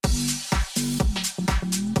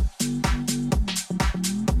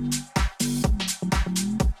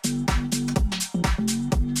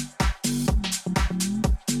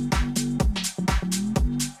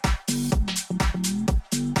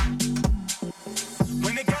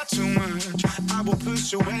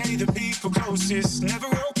push away the people closest. Never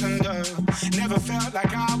opened up, never felt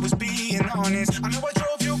like I was being honest. I know I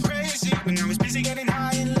drove you crazy when I was busy getting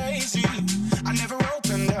high and lazy. I never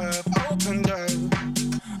opened up, opened up.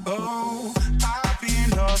 Oh, I've been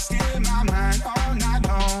lost in my mind all night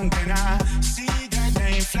long. Then I see that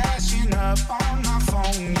name flashing up on my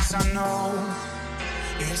phone. Yes, I know,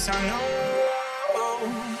 yes, I know.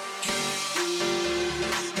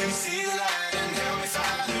 Let me see the light and help me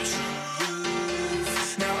find the truth.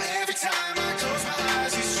 Now every time I close my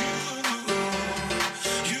eyes, it's you.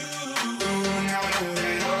 Now I know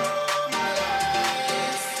that all my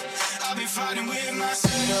life I've been fighting with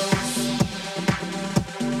myself.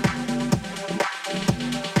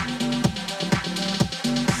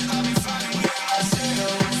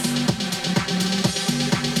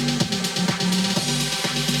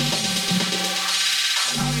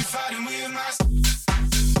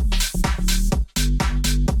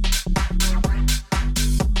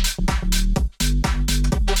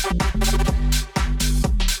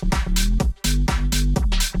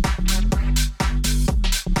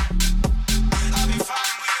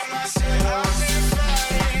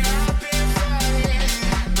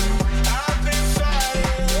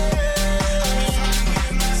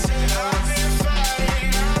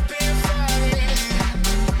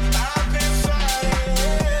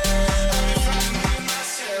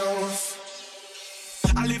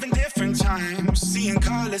 I live in different times, seeing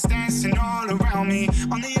colors dancing all around me.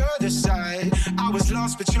 On the other side, I was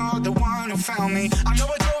lost, but you're the one who found me. I know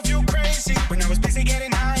I drove you crazy when I was busy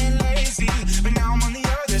getting high and lazy, but now I'm on the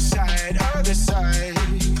other side, other side.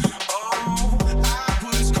 Oh, I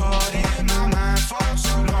was caught in my mind for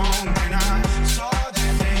too long, and I saw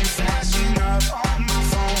that name flashing up on my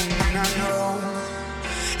phone, and I know,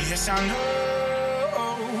 yes I know.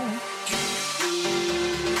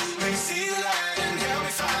 Let me see the light and help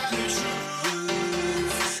me find the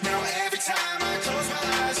truth. Now every time I close my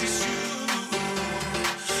eyes, it's you.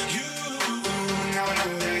 Now I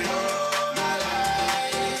know that all my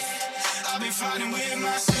life I've been fighting with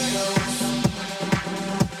myself.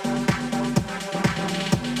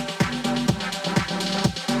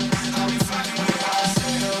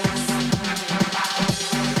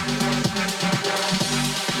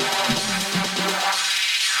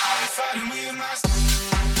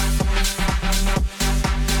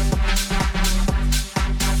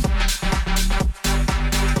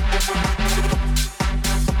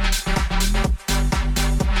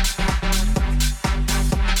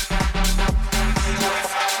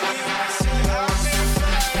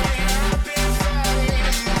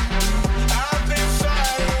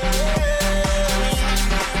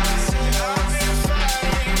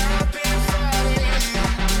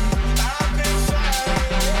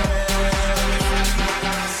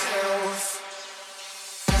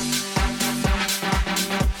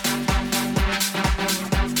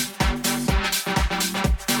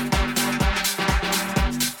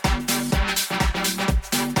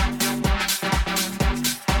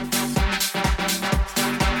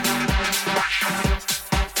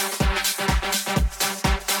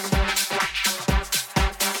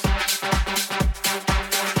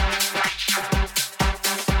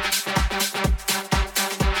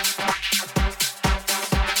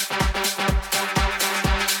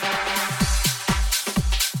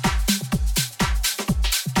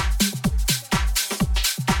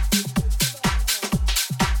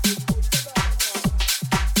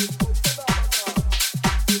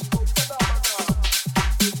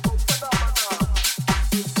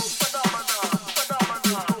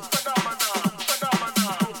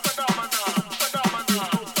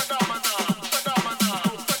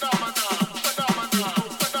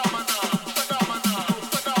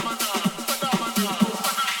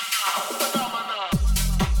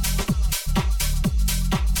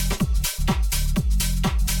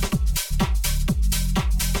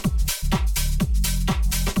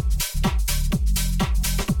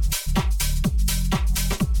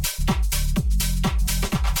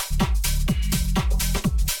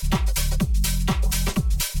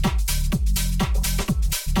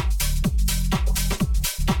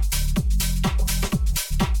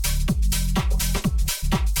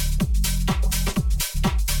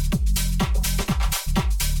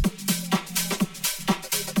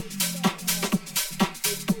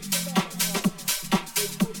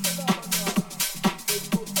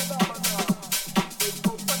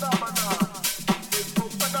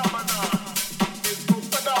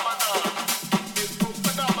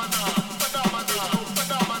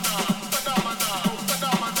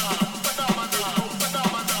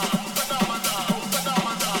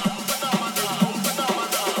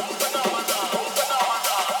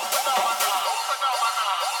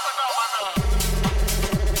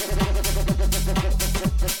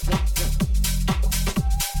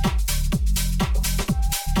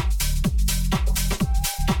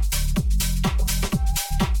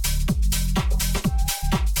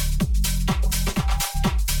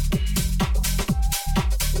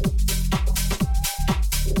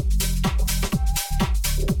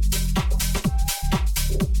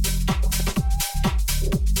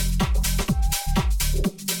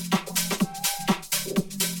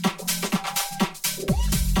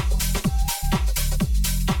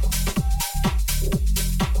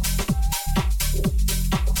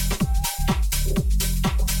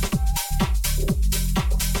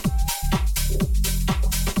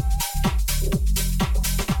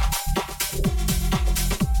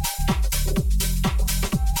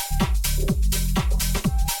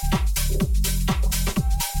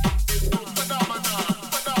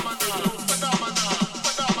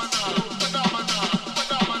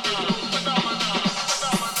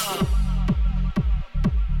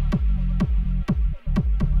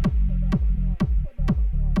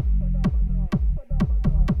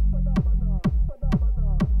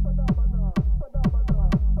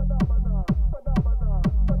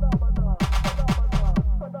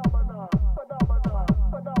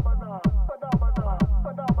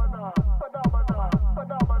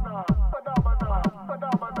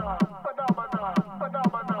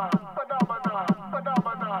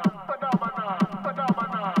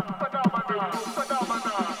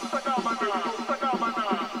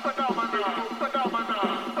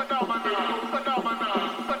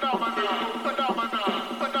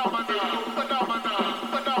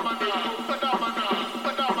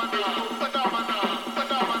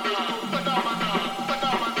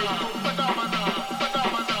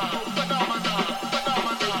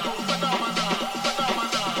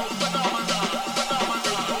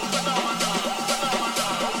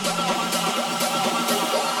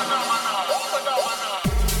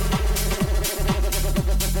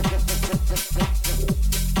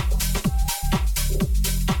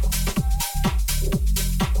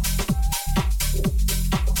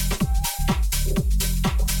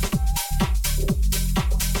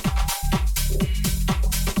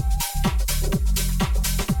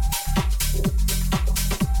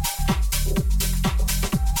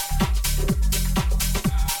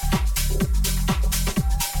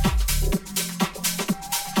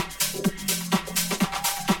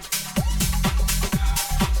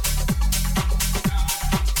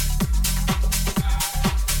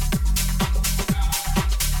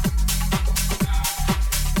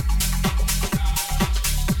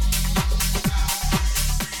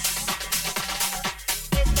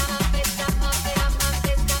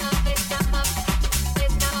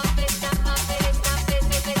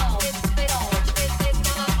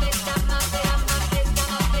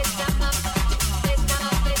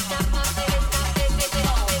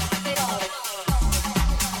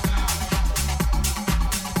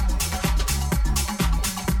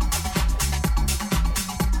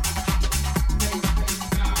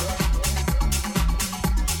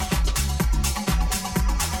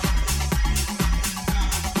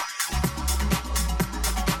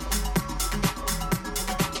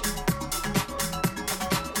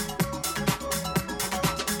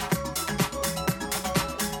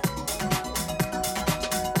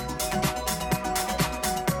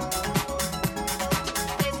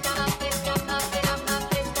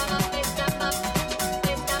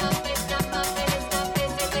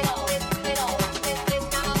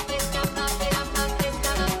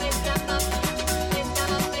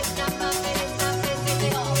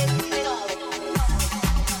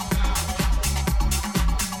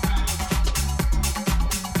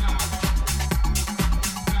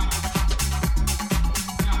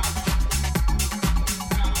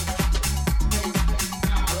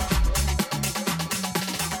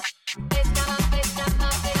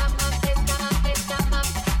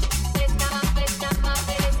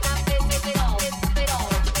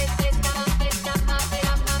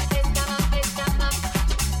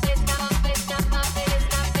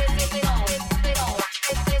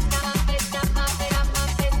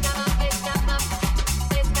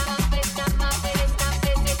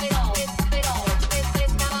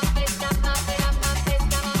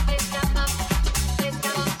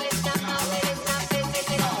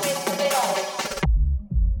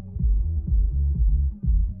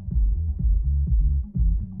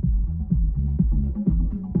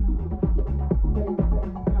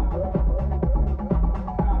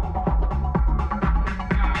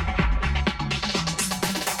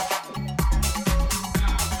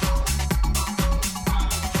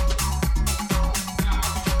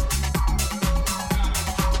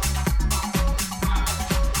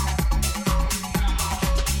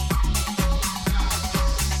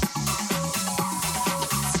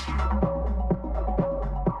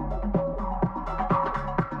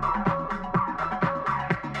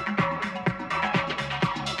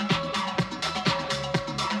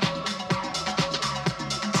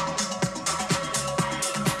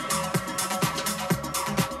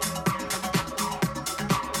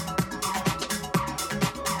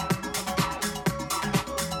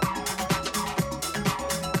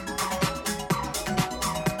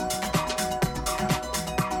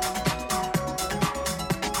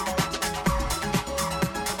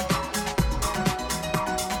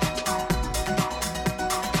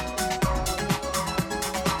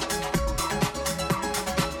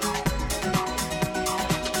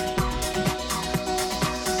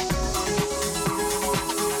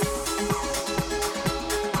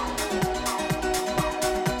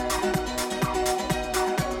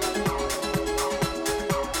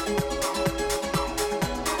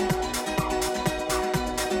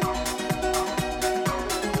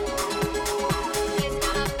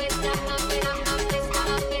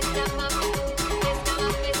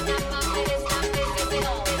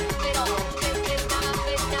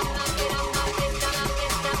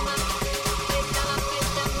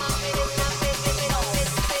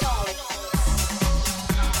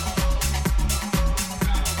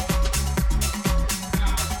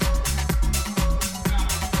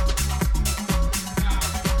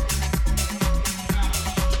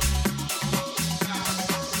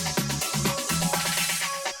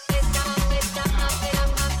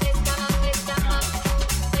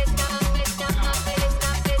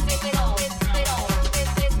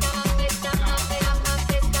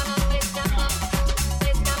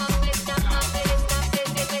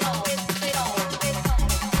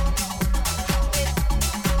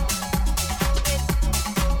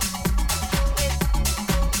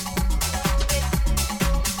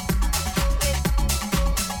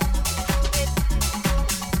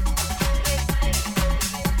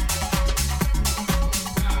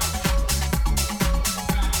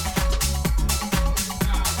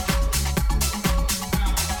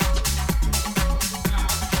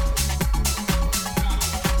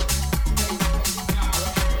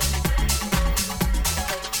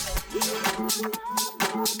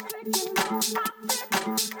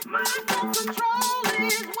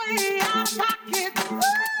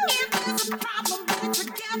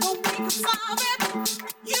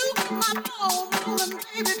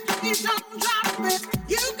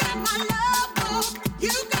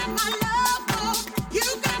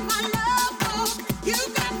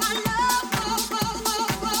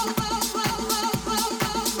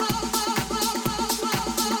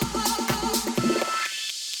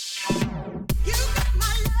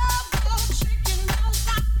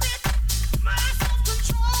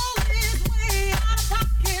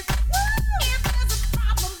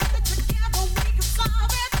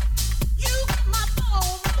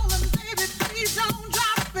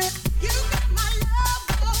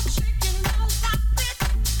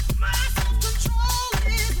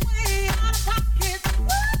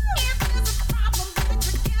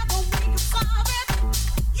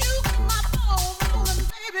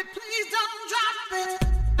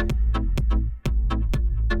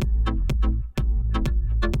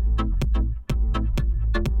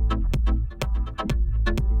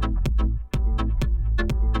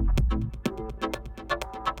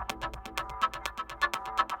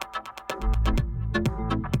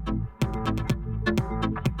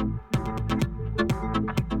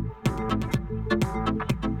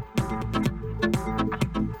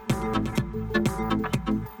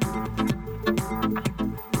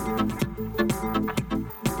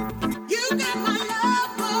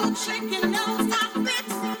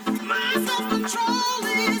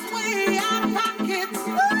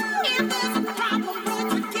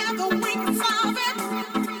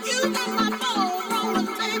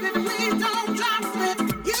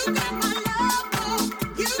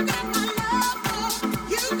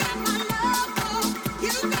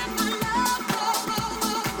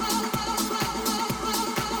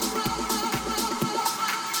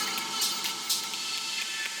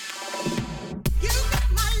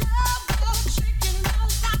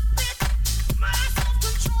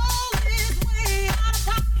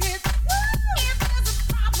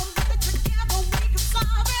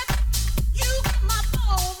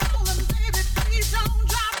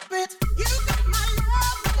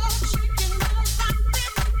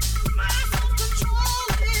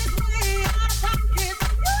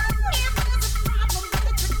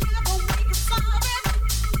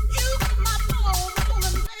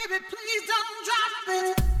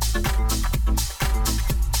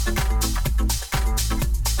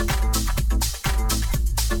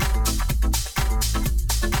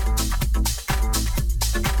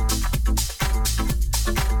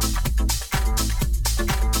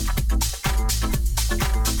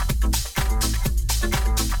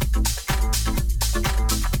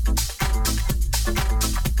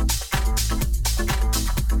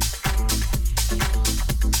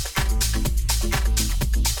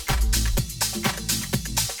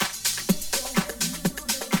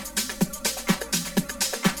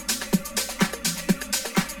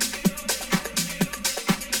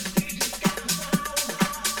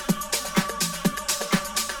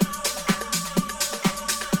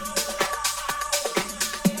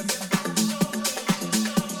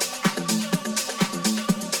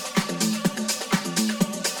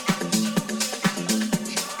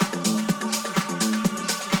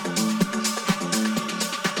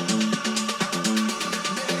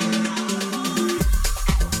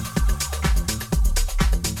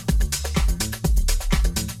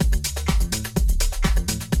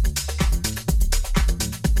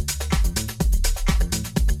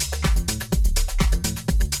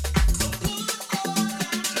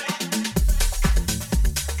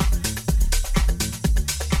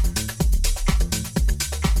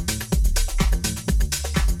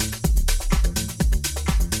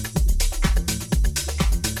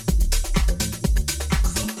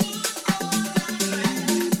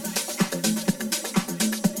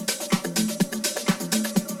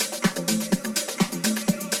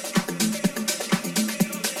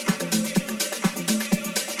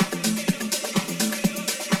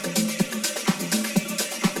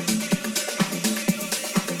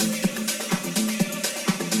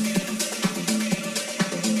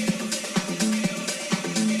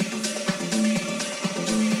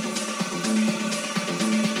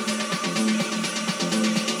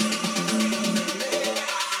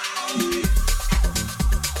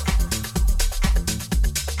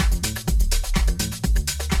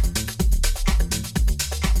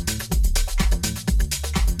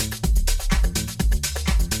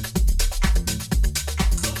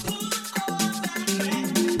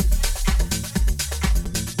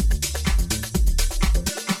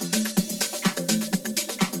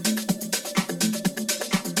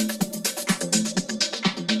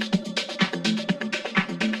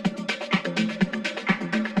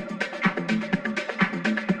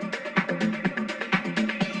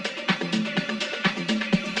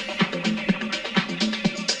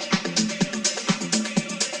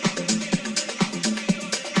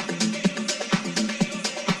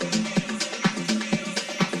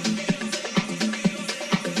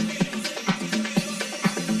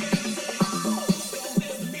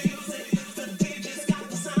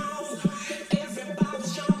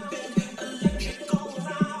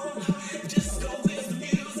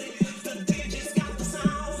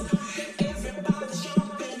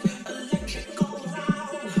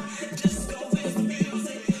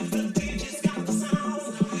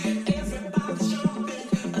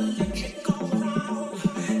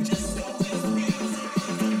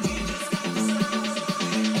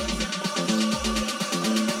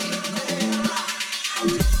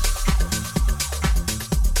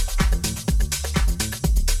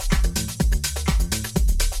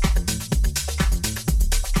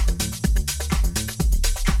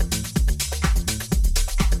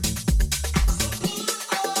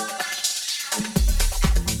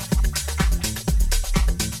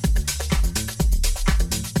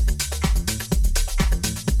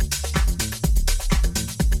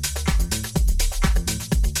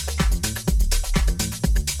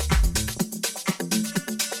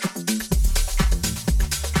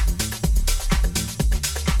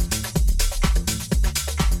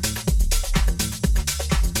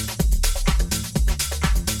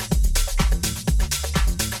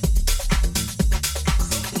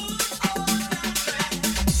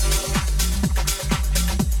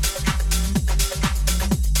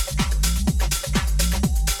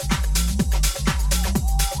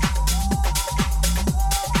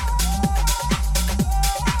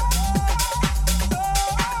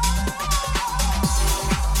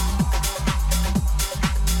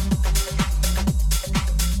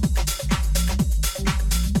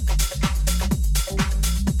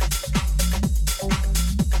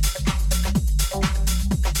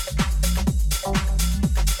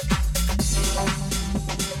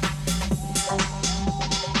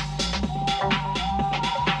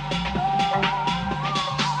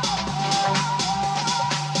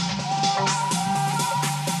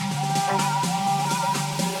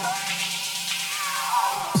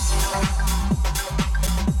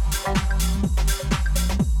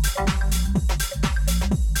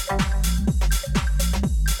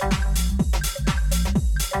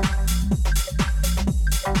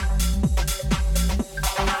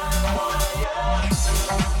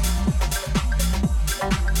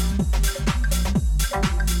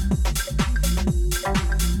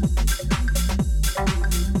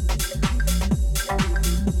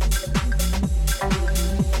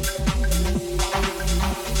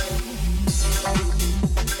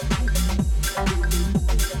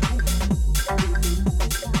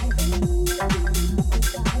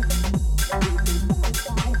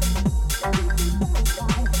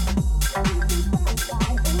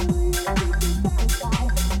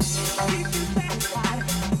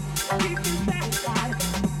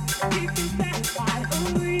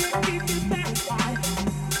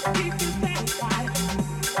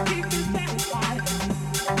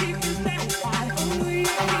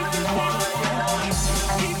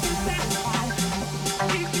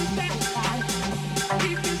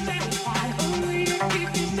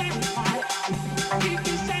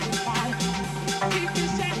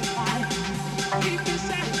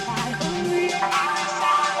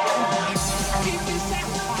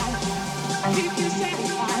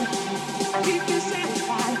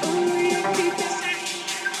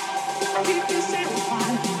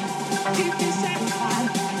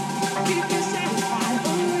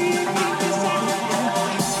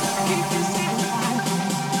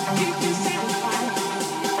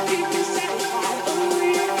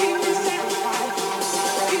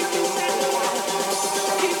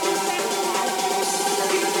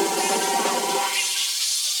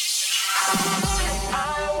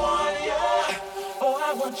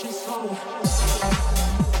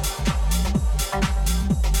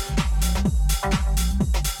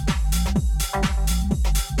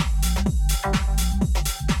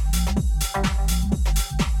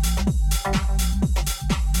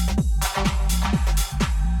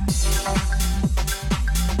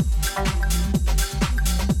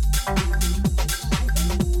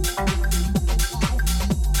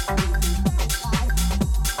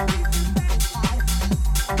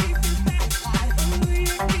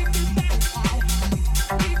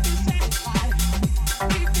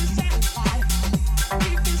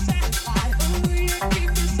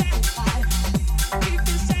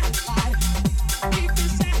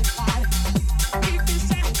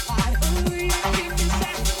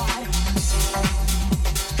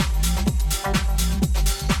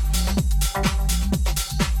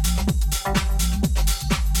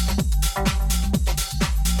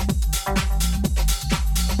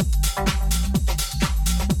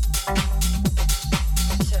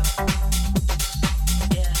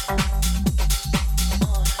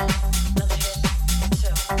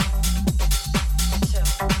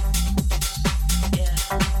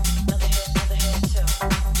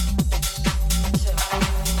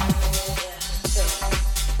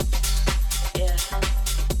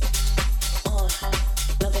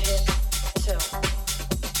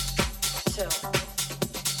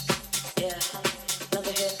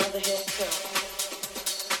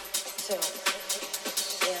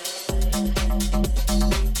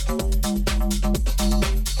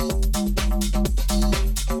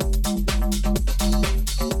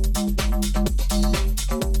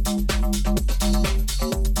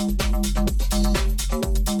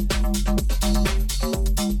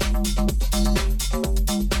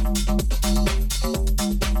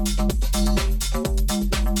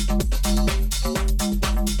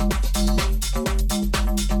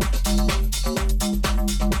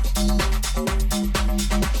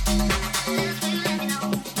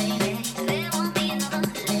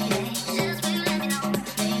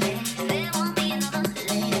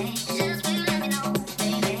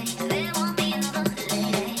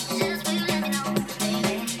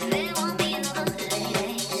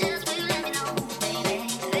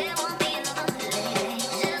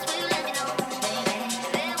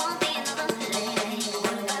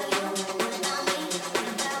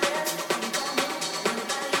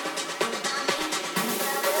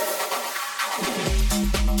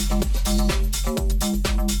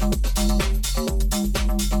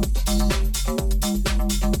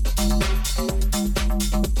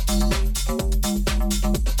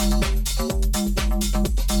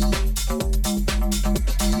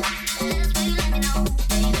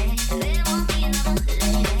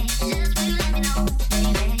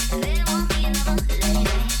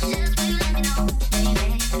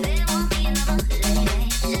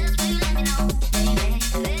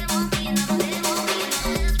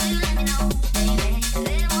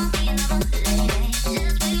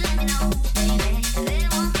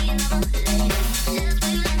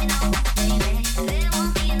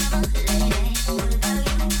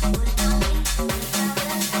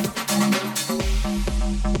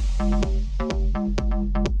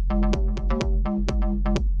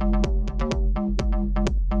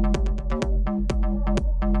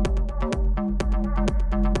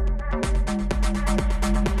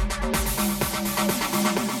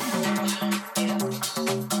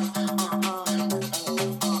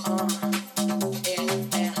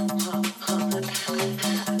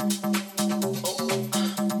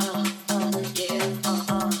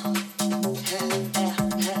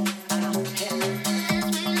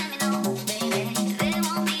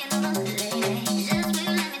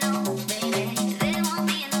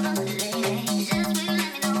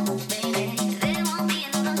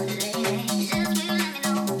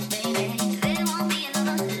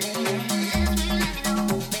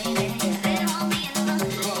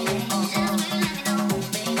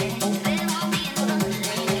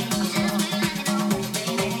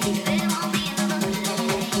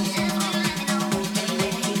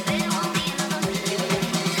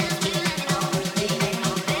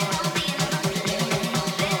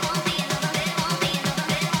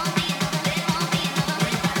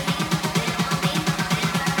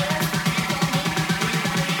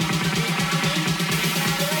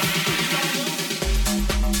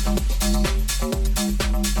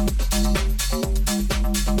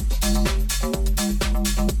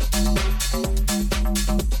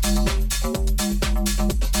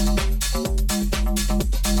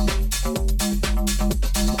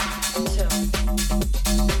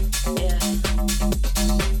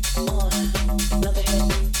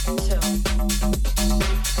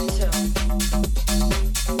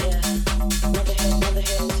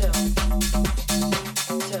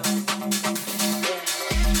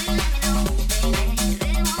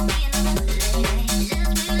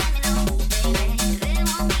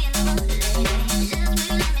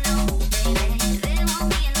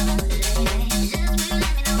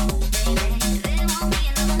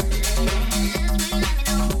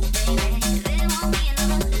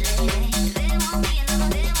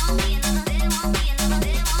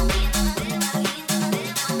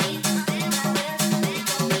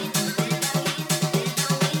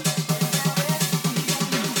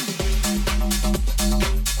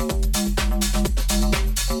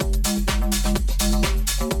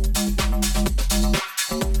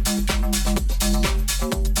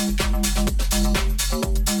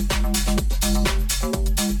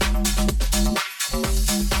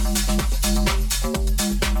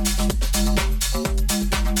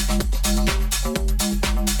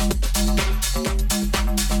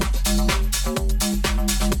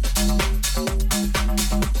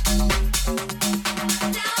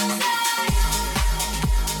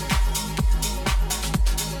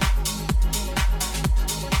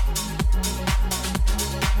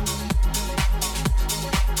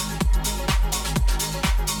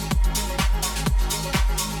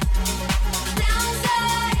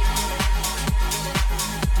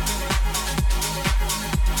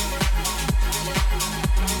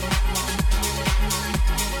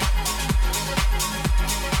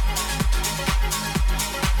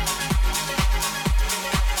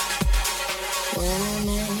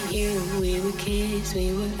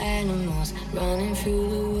 running through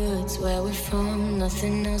the woods where we're from,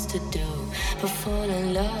 nothing else to do but fall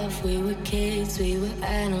in love. We were kids, we were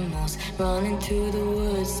animals, running through the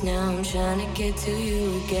woods. Now I'm trying to get to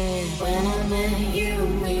you again. When I met you,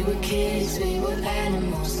 we were kids, we were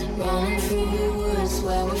animals, running through the woods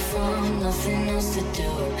where we're from, nothing else to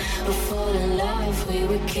do but fall in love. We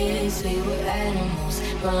were kids, we were animals,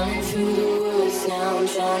 running through the woods. Now I'm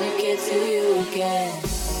trying to get to you again.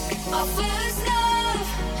 Our first love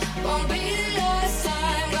won't be the last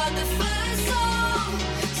time. Got the first song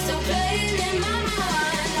still playing in my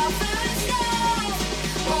mind. Our first love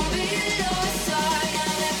won't be the last time.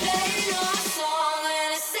 Now they're playing our song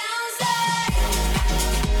and it sounds like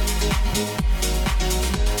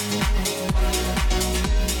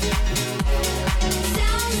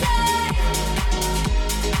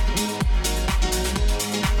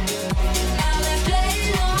now they're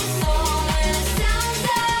playing our song and it sounds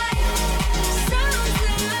like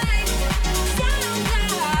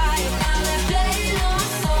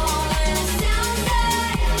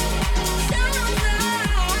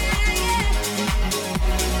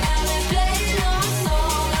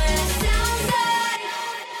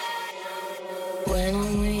when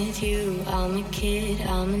I'm with you, I'm a kid,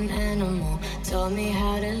 I'm an animal. Taught me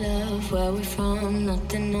how to love where we're from,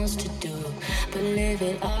 nothing else to do but live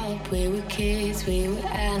it up. We were kids, we were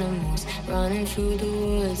animals, running through the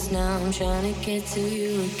woods. Now I'm trying to get to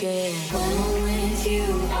you again. When I'm with you,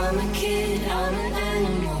 I'm a kid, I'm an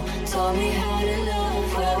animal. Taught me how to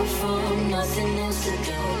love where we're from, nothing else to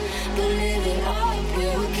do but live it up. We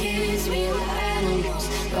were kids, we were animals,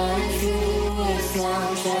 running through the woods. Now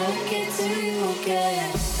I'm trying to get to you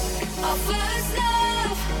again. Our first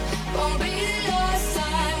love won't be the last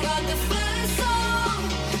time. Got the first song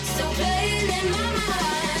still playing in my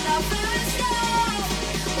mind. Our first love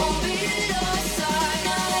won't be the last time.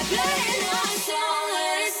 Now they're playing our song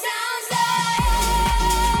and it sounds like, and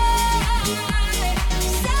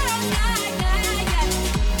it sounds like,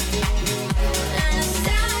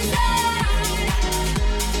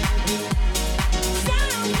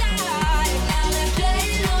 now they're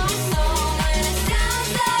playing our song and it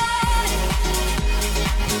sounds like,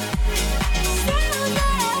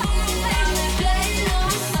 now they're playing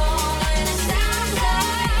our song and it sounds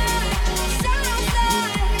like,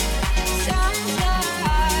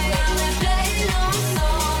 now they're playing our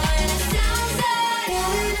song and it sounds like.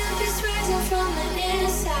 Feeling up is rising from the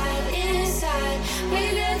inside. We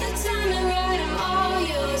got the timing right, I'm all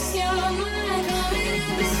yours, you're mine. Coming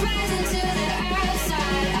up is rising to the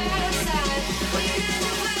outside. We got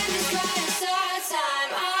the vibe is right, it's our time.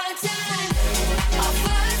 Our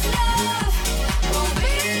first love won't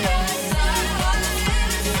be the last time. Got the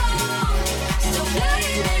first song still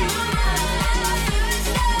playing in my mind. Our first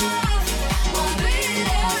love won't be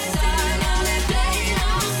the last time. Now they're playing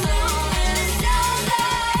our song and it sounds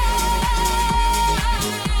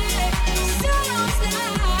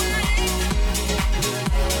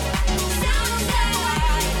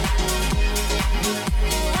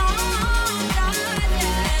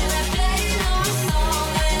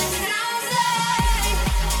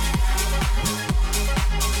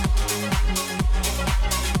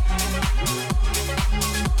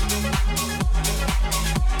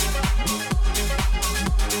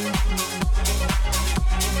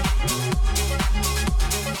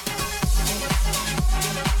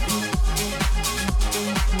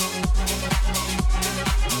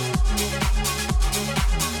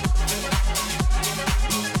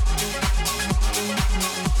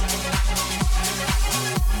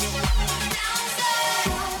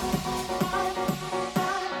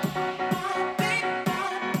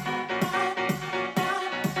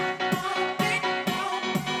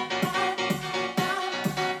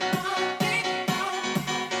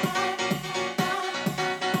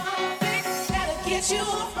you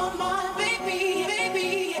off my mind,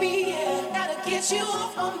 baby, yeah. Gotta get you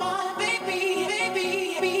off my mind, baby,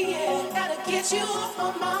 yeah. Gotta get you off my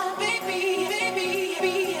mind, baby,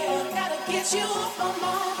 yeah. Gotta get you off my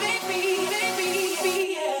mind, baby, yeah.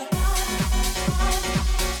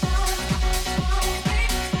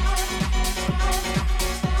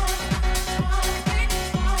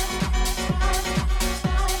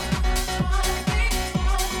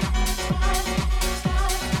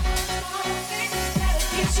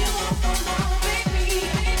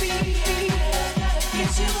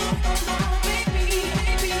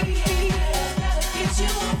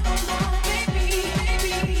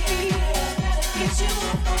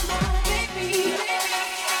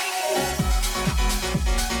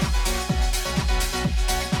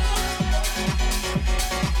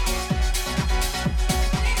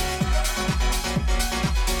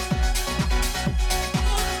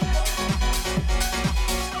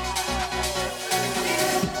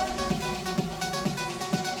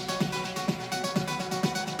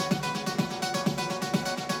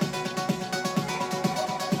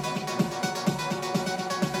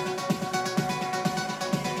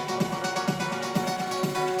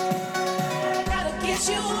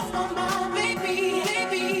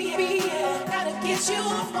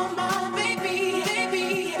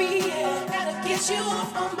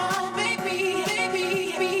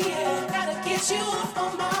 Get you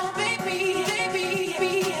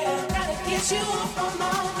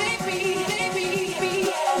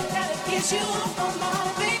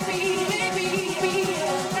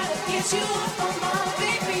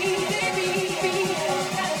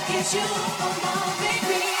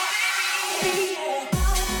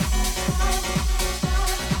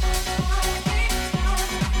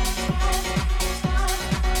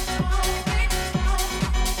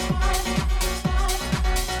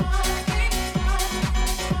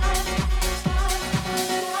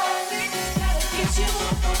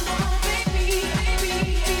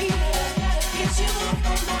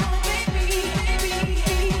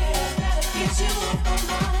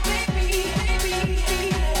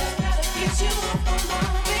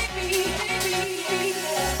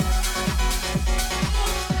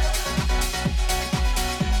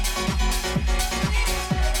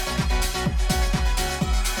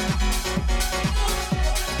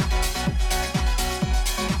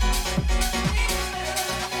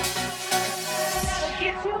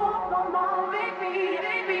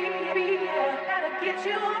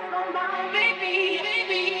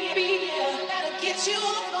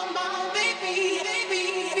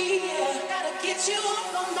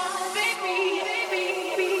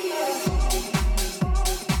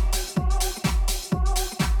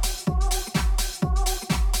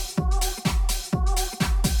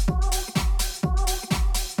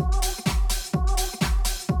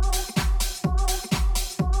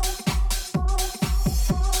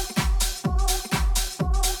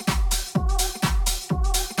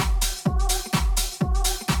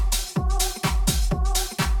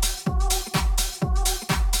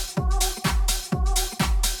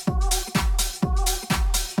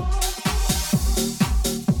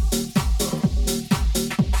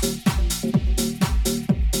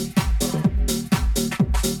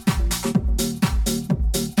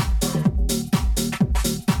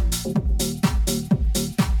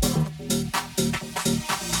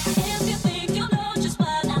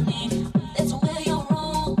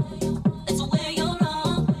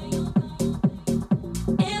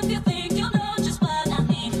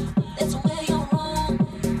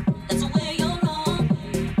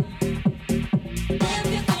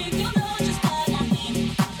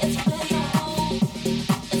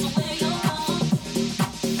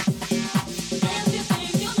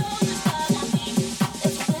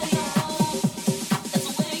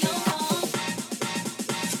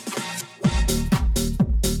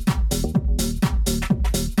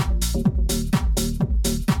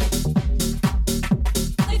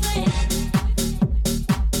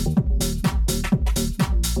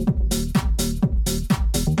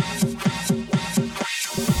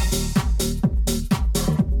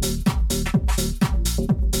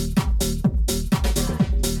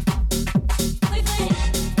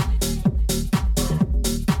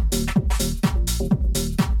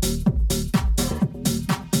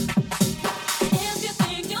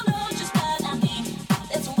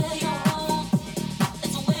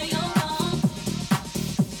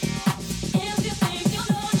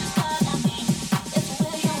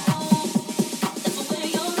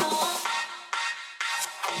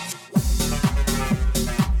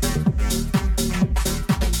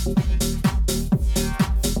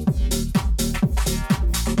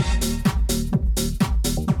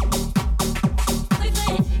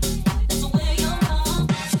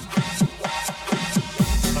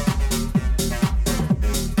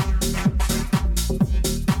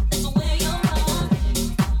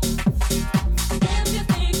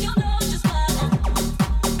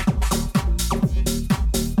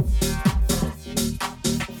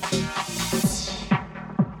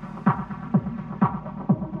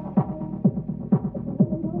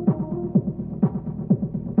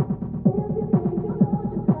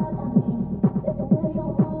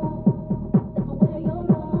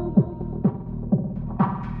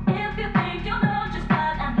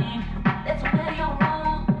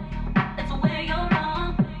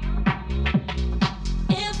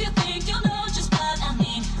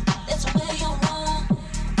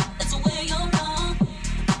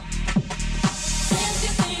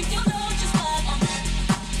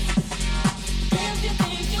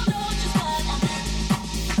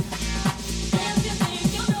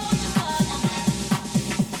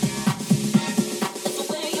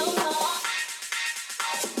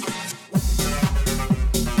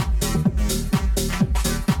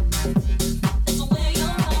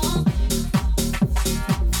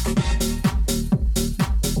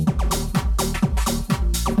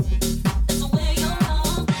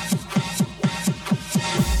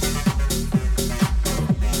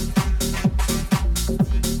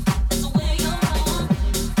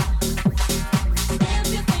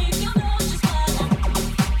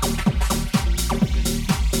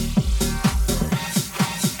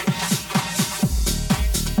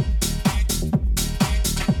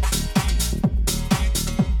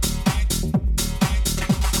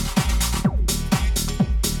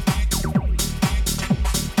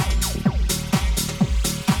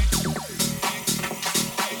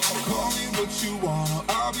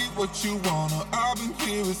what you wanna. I've been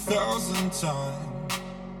here 1,000 times.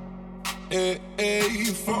 Hey, hey,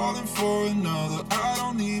 falling for another, I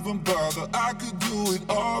don't even bother. I could do it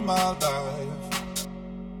all my life.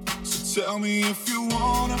 So tell me if you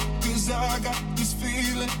wanna, cause I got this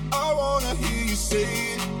feeling. I wanna hear you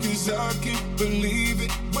say it, cause I can't believe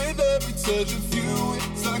it. With every touch of you,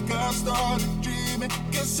 it's like I started dreaming.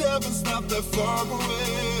 Guess heaven's not that far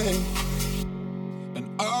away. And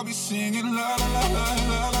I'll be singing la la la la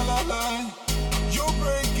la la la la. You're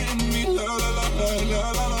breaking me la la la la la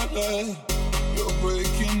la la la. You're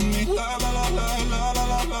breaking me la la la la la la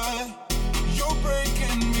la la. You're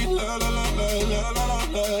breaking me la la la la la la la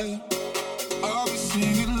la. I'll be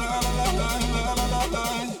singing la la la la la la la la.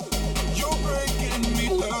 You're breaking me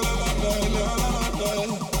la la la la la la la la.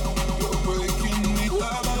 You're breaking me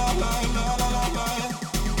la la la la la la la la.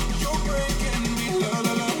 You're breaking me la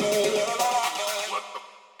la la la la la la. Let the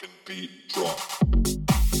fucking beat drop.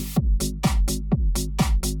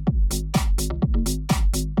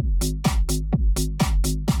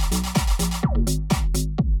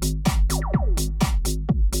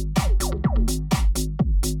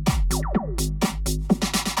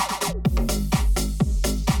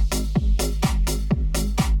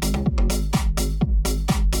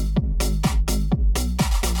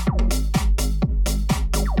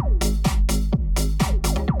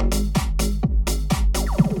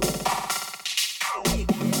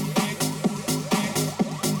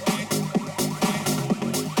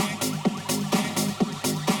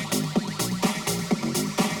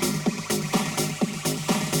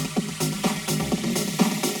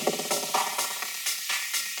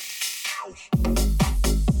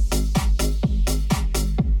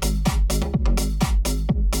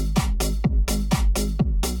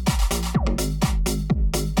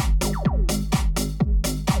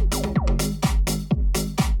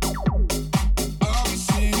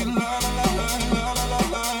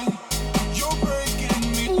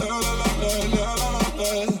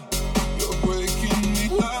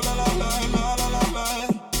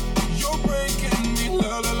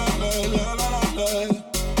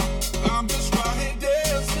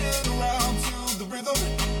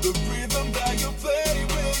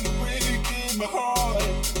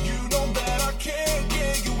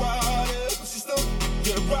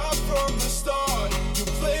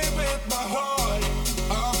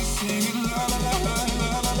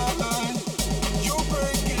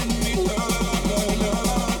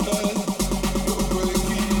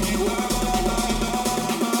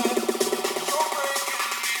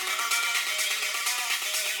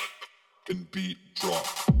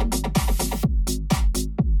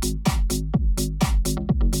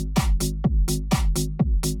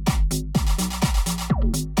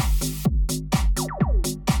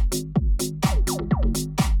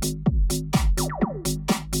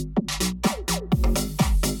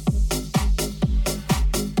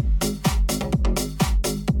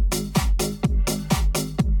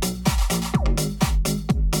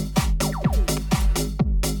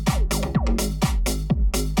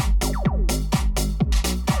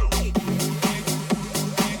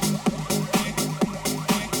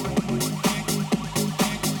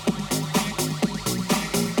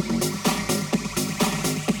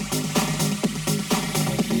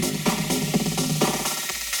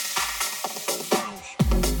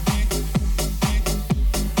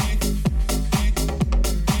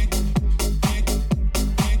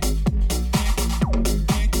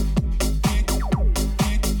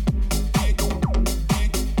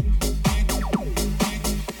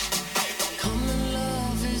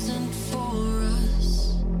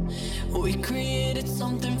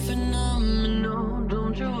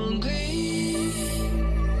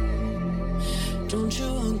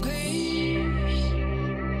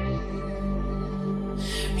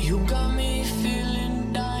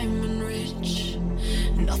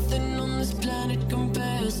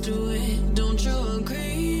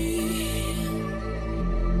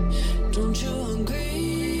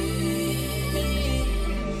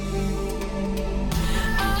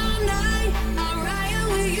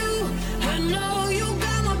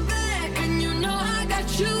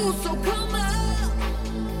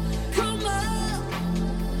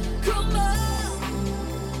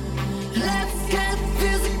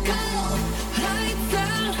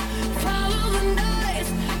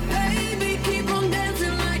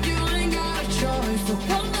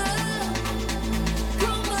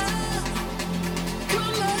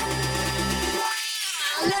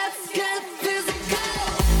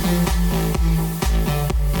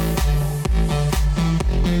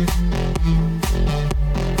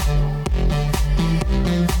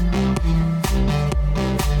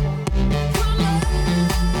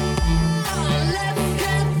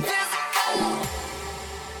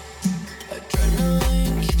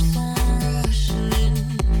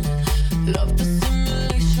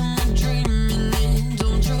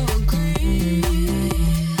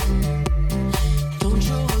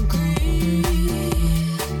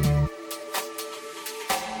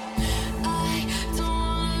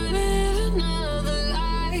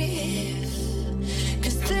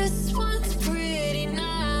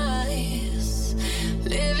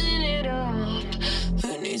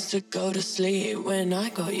 to go to sleep when I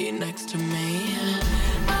got you next to me.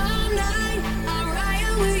 All night, I'm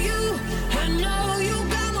riding with you. I know you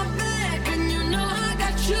got my back, and you know I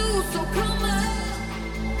got you. So come on,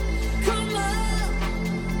 come on,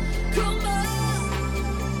 come on.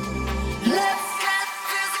 Let's get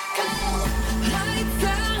physical. Lights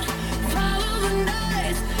out, follow the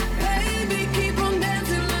noise. Baby, keep on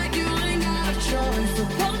dancing like you ain't got a choice. So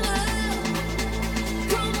come on,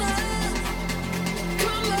 come on,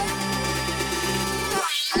 come on.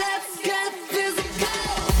 Let's get physical.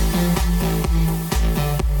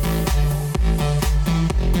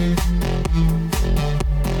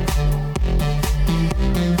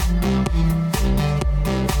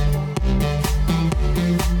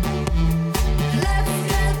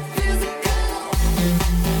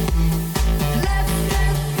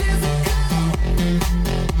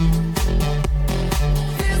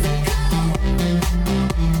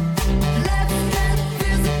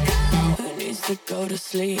 To go to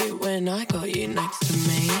sleep when I got you next to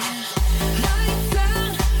me. Lights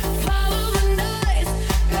out, follow the noise.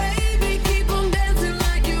 Baby, keep on dancing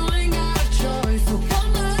like you ain't got a choice. So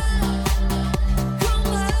come on, come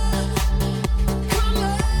on, come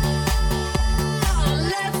on.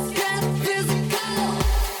 Let's get physical.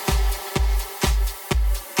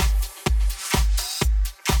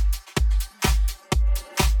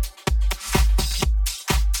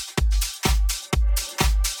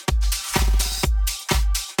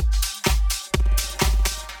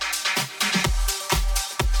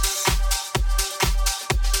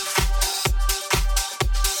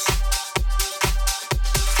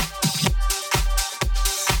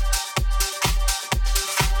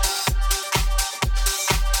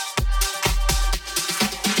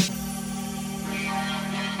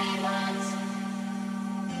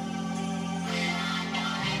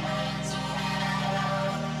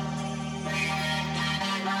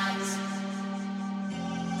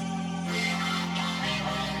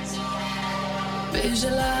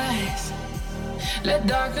 Visualize, let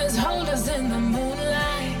darkness hold us in the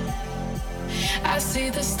moonlight. I see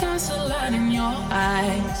the stars align in your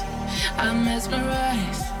eyes. I'm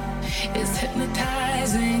mesmerized, it's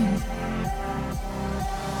hypnotizing.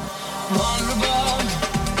 Vulnerable,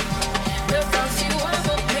 the thoughts you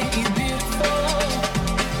ever make you beautiful.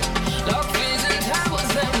 Lock fears and towers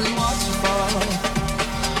that we watch you fall.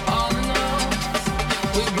 All in all,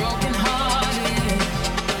 we're broken hearted.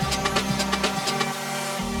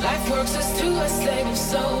 Life works us to a state of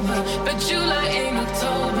sober, but July ain't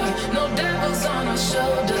October. No devils on our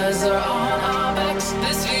shoulders or on our backs.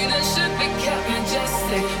 This feeling should be kept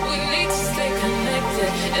majestic. We need to stay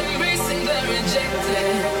connected, embracing the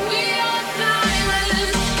rejected. We are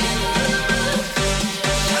diamonds in the rough,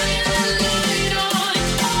 shining a light on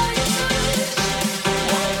all your touch.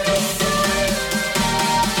 Won't be silent,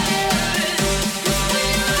 'cause we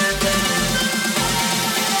are diamonds.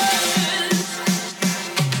 We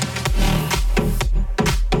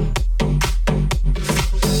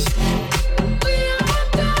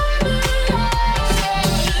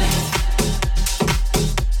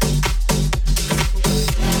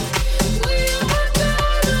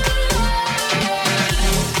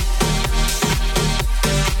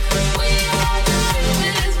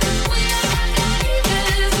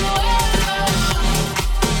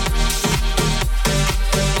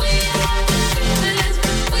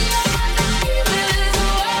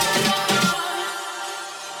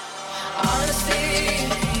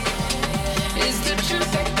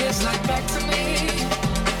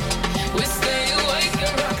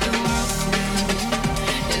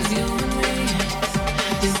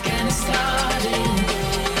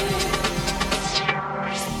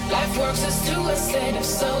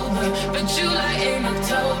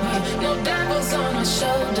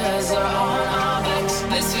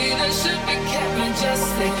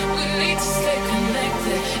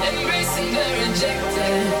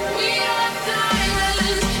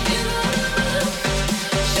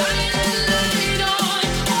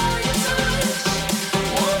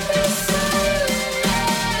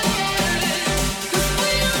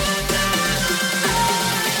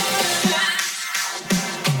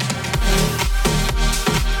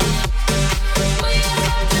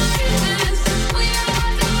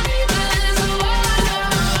diamonds.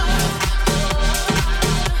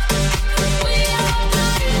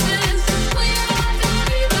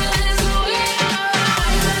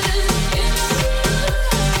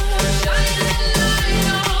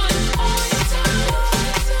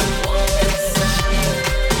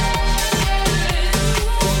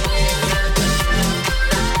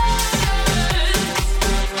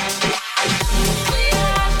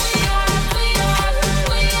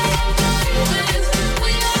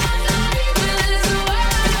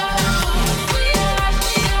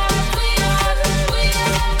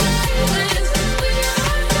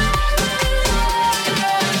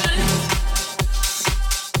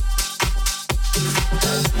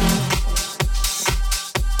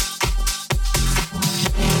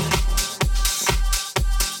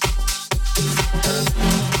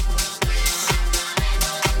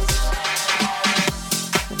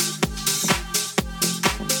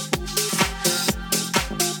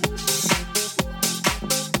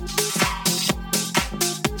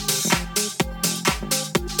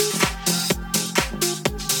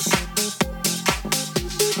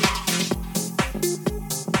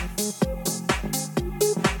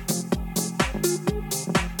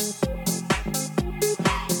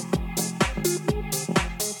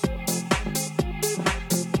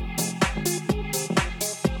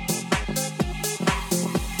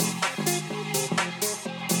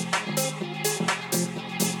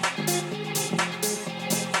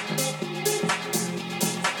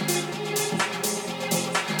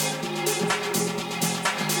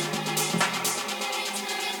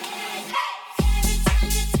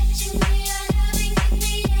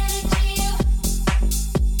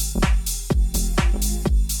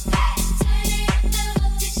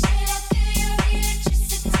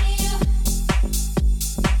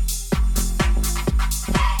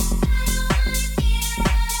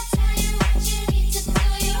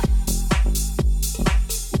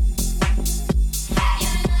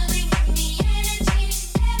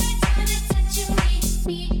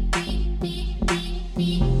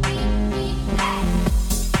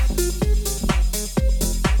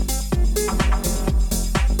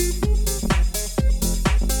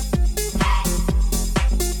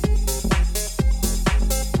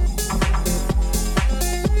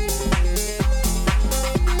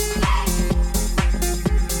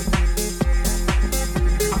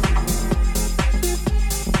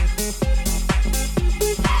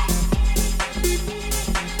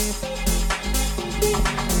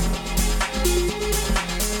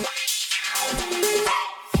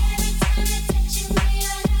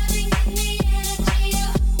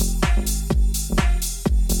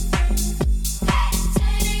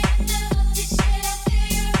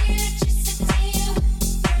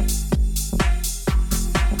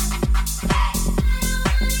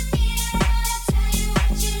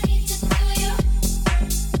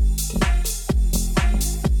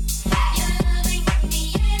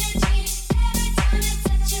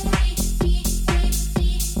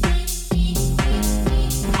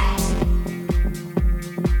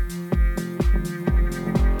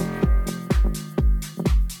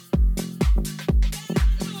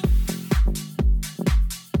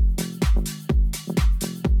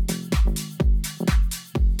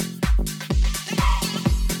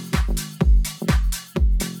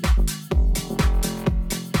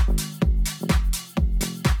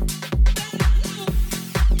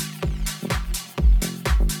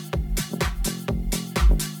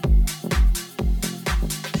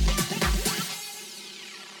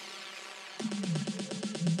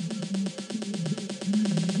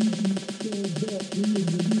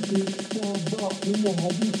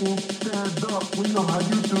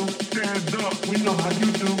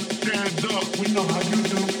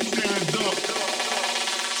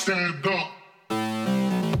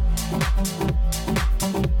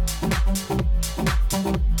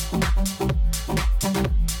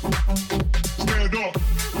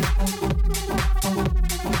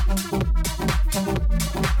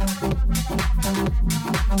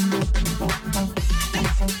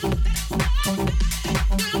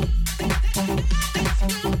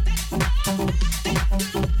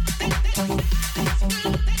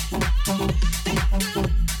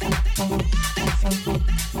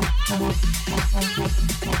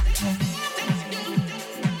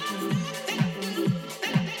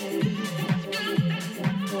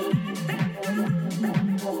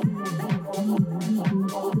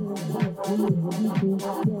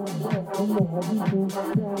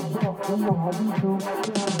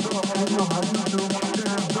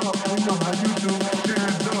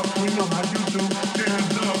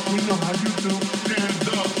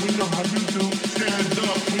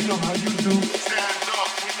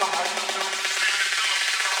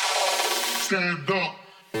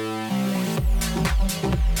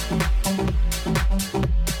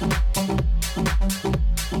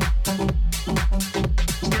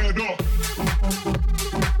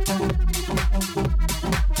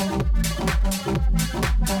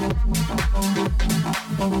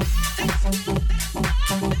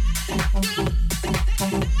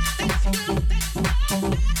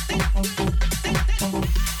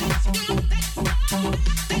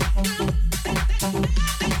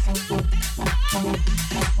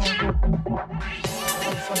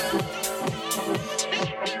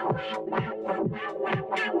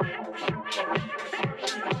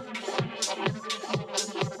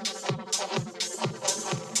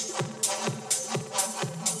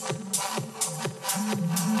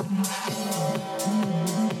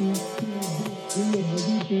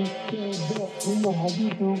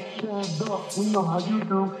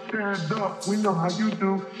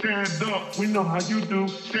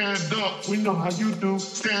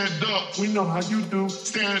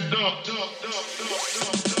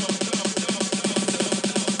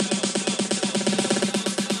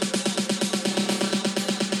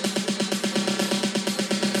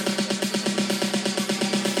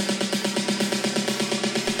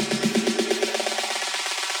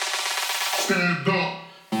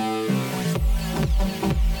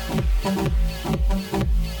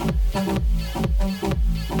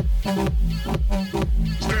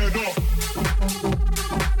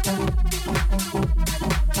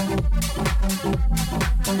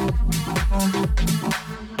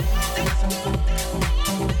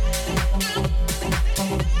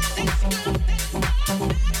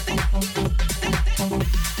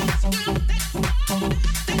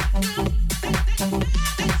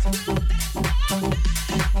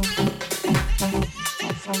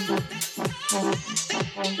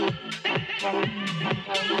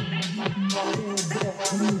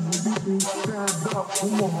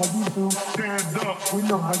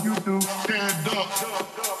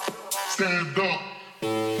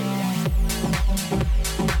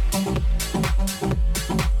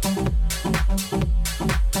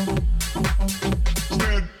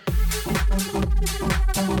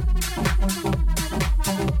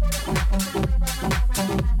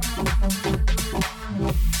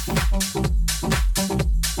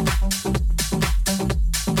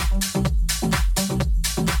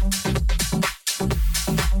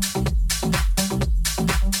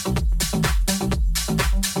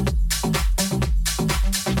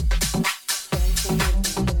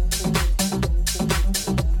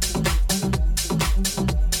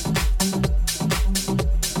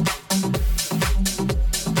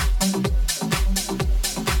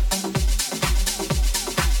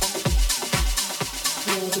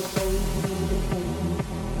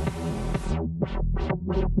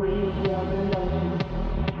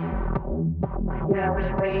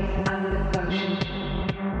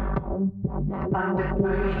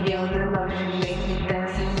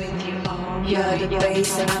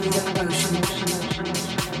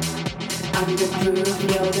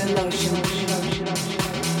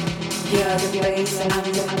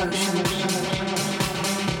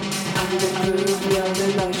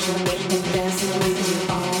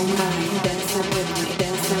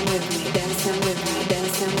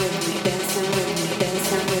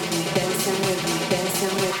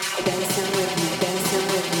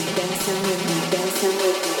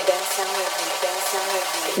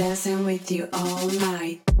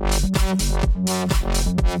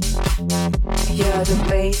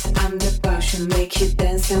 Bass and the passion make you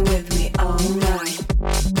dancing with me all night.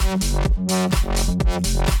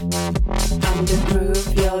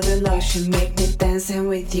 lotion, make me dancing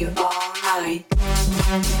with you all night.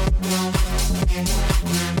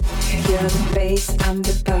 You're the bass, I'm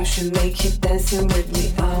the potion, make you dancing with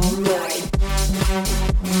me all night.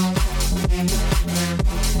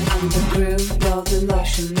 I'm the groove, you're the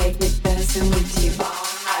lotion, make me dancing with you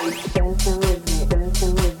all night. Dancing with me,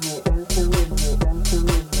 dancing with me, dancing with me, dancing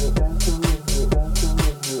with me, dancing with me, dancing with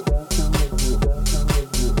me, dancing with me,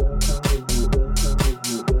 dancing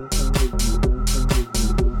with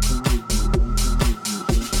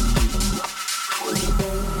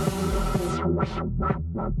me,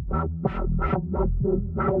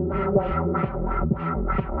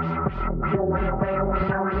 dancing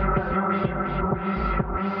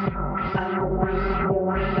with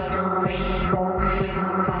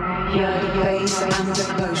me, You're the bass, I'm the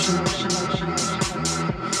potion.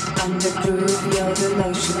 I'm the groove, you're the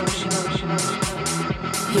lotion.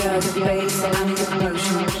 You're the bass, I'm the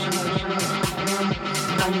potion.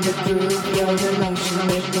 I'm the groove, you're the lotion.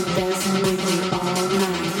 Make me dancing with you all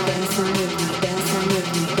night. Dancing with me, dancing with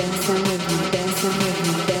me, dancing with me, dancing with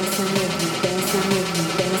me, dancing with me, dancing with me,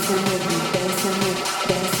 dancing with me, dancing with,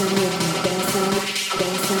 dancing with me, dancing with,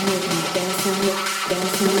 dancing with me, dancing with,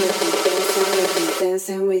 dancing with me, dancing with me,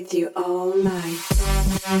 dancing with you all night.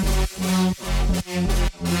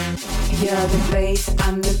 You're the bass,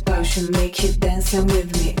 I'm the potion, make you dancing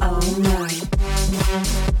with me all night.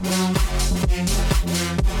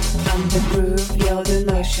 I'm the groove, you're the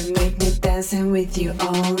lotion, make me dancing with you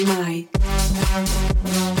all night.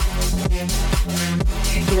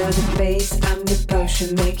 You're the bass, I'm the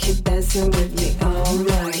potion, make you dancing with me all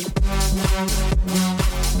night.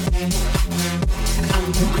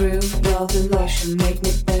 I'm the groove, you're the lotion, make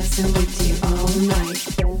me dancing with you all night.